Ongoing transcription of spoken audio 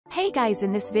Hey guys,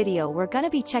 in this video we're gonna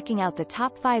be checking out the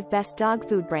top 5 best dog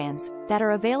food brands that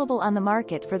are available on the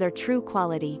market for their true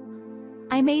quality.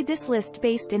 I made this list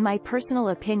based in my personal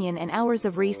opinion and hours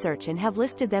of research and have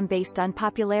listed them based on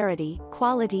popularity,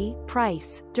 quality,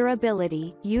 price,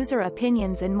 durability, user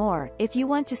opinions and more. If you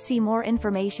want to see more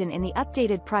information in the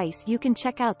updated price, you can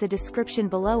check out the description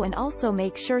below and also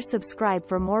make sure subscribe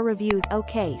for more reviews.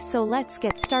 Okay, so let's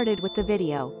get started with the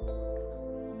video.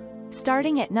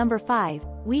 Starting at number 5,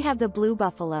 we have the Blue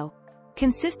Buffalo.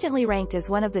 Consistently ranked as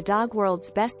one of the dog world's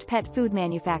best pet food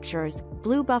manufacturers,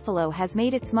 Blue Buffalo has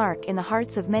made its mark in the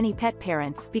hearts of many pet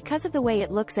parents because of the way it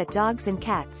looks at dogs and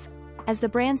cats. As the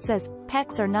brand says,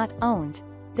 pets are not owned.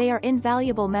 They are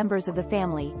invaluable members of the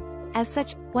family. As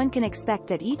such, one can expect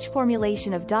that each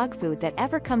formulation of dog food that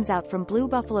ever comes out from Blue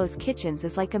Buffalo's kitchens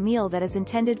is like a meal that is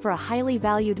intended for a highly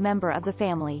valued member of the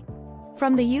family.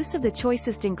 From the use of the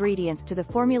choicest ingredients to the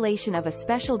formulation of a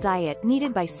special diet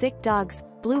needed by sick dogs,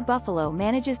 Blue Buffalo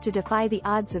manages to defy the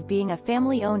odds of being a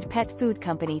family-owned pet food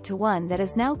company to one that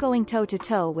is now going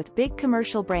toe-to-toe with big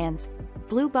commercial brands.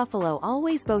 Blue Buffalo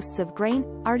always boasts of grain,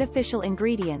 artificial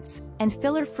ingredients, and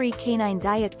filler-free canine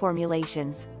diet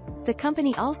formulations. The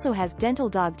company also has dental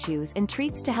dog chews and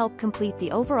treats to help complete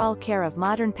the overall care of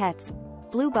modern pets.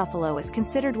 Blue Buffalo is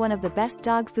considered one of the best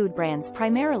dog food brands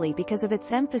primarily because of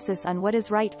its emphasis on what is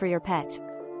right for your pet.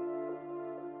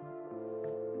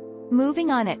 Moving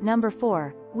on, at number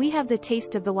 4, we have the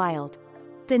Taste of the Wild.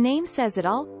 The name says it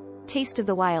all. Taste of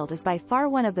the Wild is by far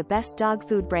one of the best dog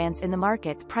food brands in the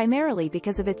market primarily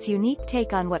because of its unique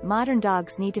take on what modern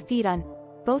dogs need to feed on.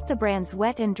 Both the brand's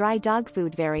wet and dry dog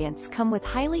food variants come with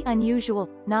highly unusual,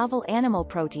 novel animal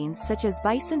proteins such as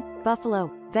bison,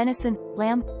 buffalo, venison,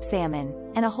 lamb, salmon,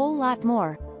 and a whole lot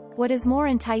more. What is more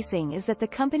enticing is that the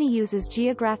company uses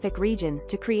geographic regions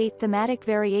to create thematic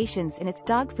variations in its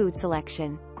dog food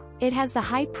selection. It has the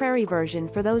high prairie version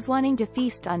for those wanting to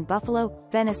feast on buffalo,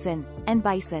 venison, and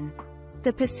bison.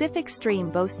 The Pacific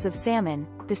Stream boasts of salmon,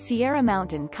 the Sierra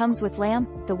Mountain comes with lamb,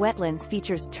 the wetlands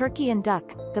features turkey and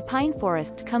duck, the pine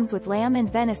forest comes with lamb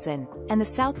and venison, and the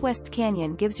Southwest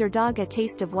Canyon gives your dog a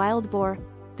taste of wild boar.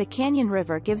 The Canyon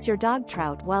River gives your dog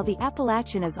trout, while the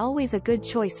Appalachian is always a good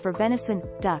choice for venison,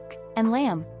 duck, and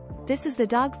lamb. This is the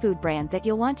dog food brand that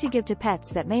you'll want to give to pets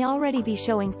that may already be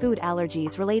showing food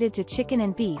allergies related to chicken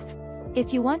and beef.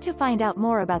 If you want to find out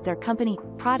more about their company,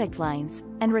 product lines,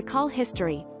 and recall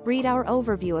history, read our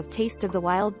overview of Taste of the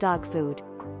Wild dog food.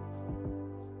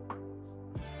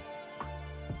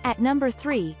 At number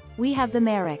 3, we have the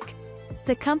Merrick.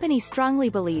 The company strongly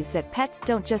believes that pets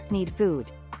don't just need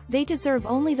food. They deserve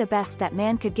only the best that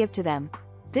man could give to them.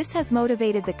 This has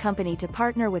motivated the company to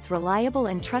partner with reliable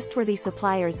and trustworthy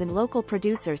suppliers and local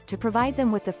producers to provide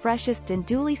them with the freshest and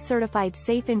duly certified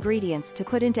safe ingredients to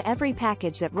put into every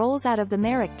package that rolls out of the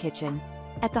Merrick kitchen.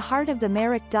 At the heart of the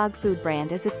Merrick dog food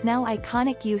brand is its now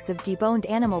iconic use of deboned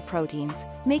animal proteins,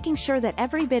 making sure that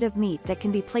every bit of meat that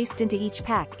can be placed into each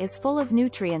pack is full of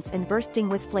nutrients and bursting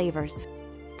with flavors.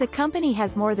 The company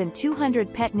has more than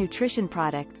 200 pet nutrition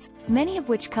products, many of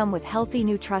which come with healthy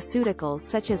nutraceuticals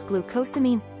such as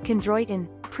glucosamine, chondroitin,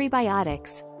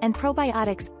 prebiotics, and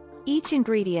probiotics. Each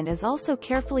ingredient is also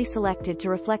carefully selected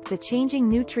to reflect the changing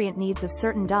nutrient needs of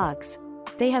certain dogs.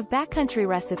 They have backcountry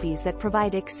recipes that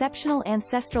provide exceptional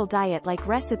ancestral diet-like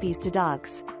recipes to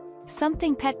dogs.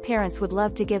 Something pet parents would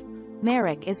love to give.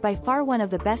 Merrick is by far one of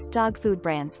the best dog food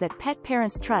brands that pet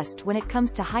parents trust when it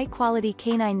comes to high-quality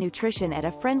canine nutrition at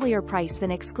a friendlier price than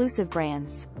exclusive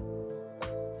brands.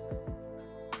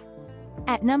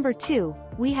 At number 2,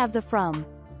 we have the Fromm.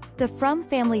 The Fromm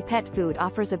family pet food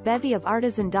offers a bevy of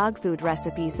artisan dog food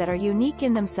recipes that are unique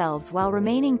in themselves while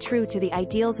remaining true to the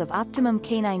ideals of optimum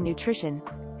canine nutrition.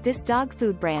 This dog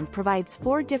food brand provides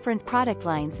 4 different product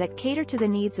lines that cater to the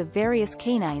needs of various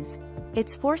canines.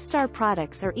 Its 4-star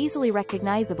products are easily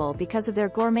recognizable because of their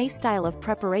gourmet style of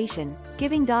preparation,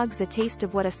 giving dogs a taste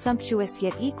of what a sumptuous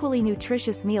yet equally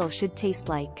nutritious meal should taste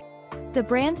like. The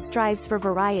brand strives for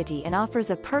variety and offers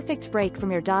a perfect break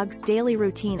from your dog's daily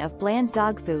routine of bland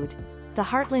dog food. The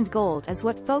Heartland Gold is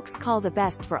what folks call the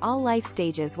best for all life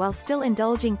stages while still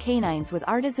indulging canines with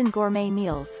artisan gourmet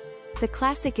meals. The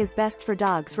Classic is best for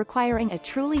dogs requiring a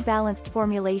truly balanced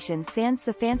formulation sans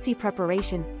the fancy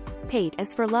preparation. Pate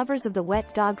is for lovers of the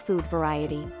wet dog food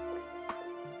variety.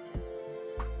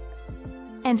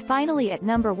 And finally, at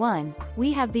number 1,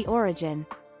 we have the Origin.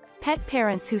 Pet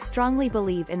parents who strongly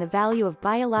believe in the value of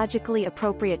biologically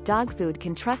appropriate dog food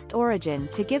can trust Origin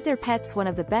to give their pets one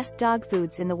of the best dog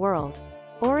foods in the world.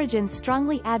 Origin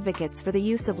strongly advocates for the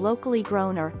use of locally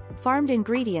grown or farmed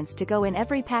ingredients to go in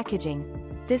every packaging.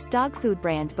 This dog food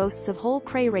brand boasts of whole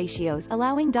prey ratios,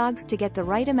 allowing dogs to get the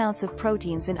right amounts of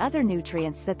proteins and other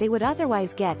nutrients that they would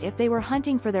otherwise get if they were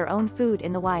hunting for their own food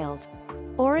in the wild.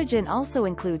 Origin also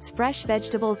includes fresh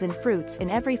vegetables and fruits in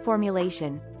every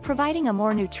formulation, providing a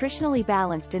more nutritionally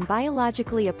balanced and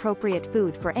biologically appropriate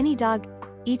food for any dog.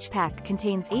 Each pack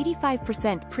contains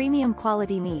 85% premium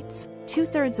quality meats,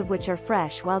 2/3 of which are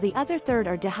fresh while the other third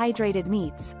are dehydrated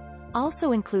meats.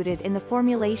 Also included in the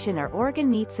formulation are organ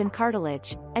meats and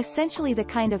cartilage, essentially the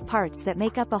kind of parts that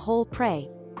make up a whole prey.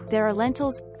 There are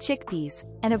lentils, chickpeas,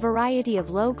 and a variety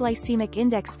of low glycemic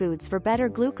index foods for better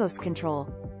glucose control.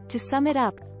 To sum it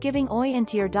up, giving OIN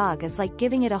to your dog is like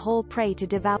giving it a whole prey to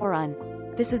devour on.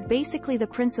 This is basically the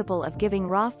principle of giving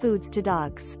raw foods to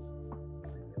dogs.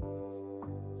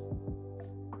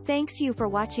 Thanks you for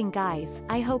watching, guys.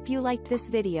 I hope you liked this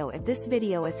video. If this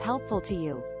video is helpful to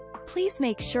you, please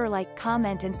make sure like,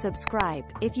 comment and subscribe.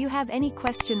 If you have any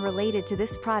question related to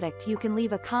this product, you can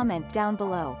leave a comment down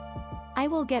below. I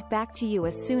will get back to you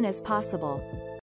as soon as possible.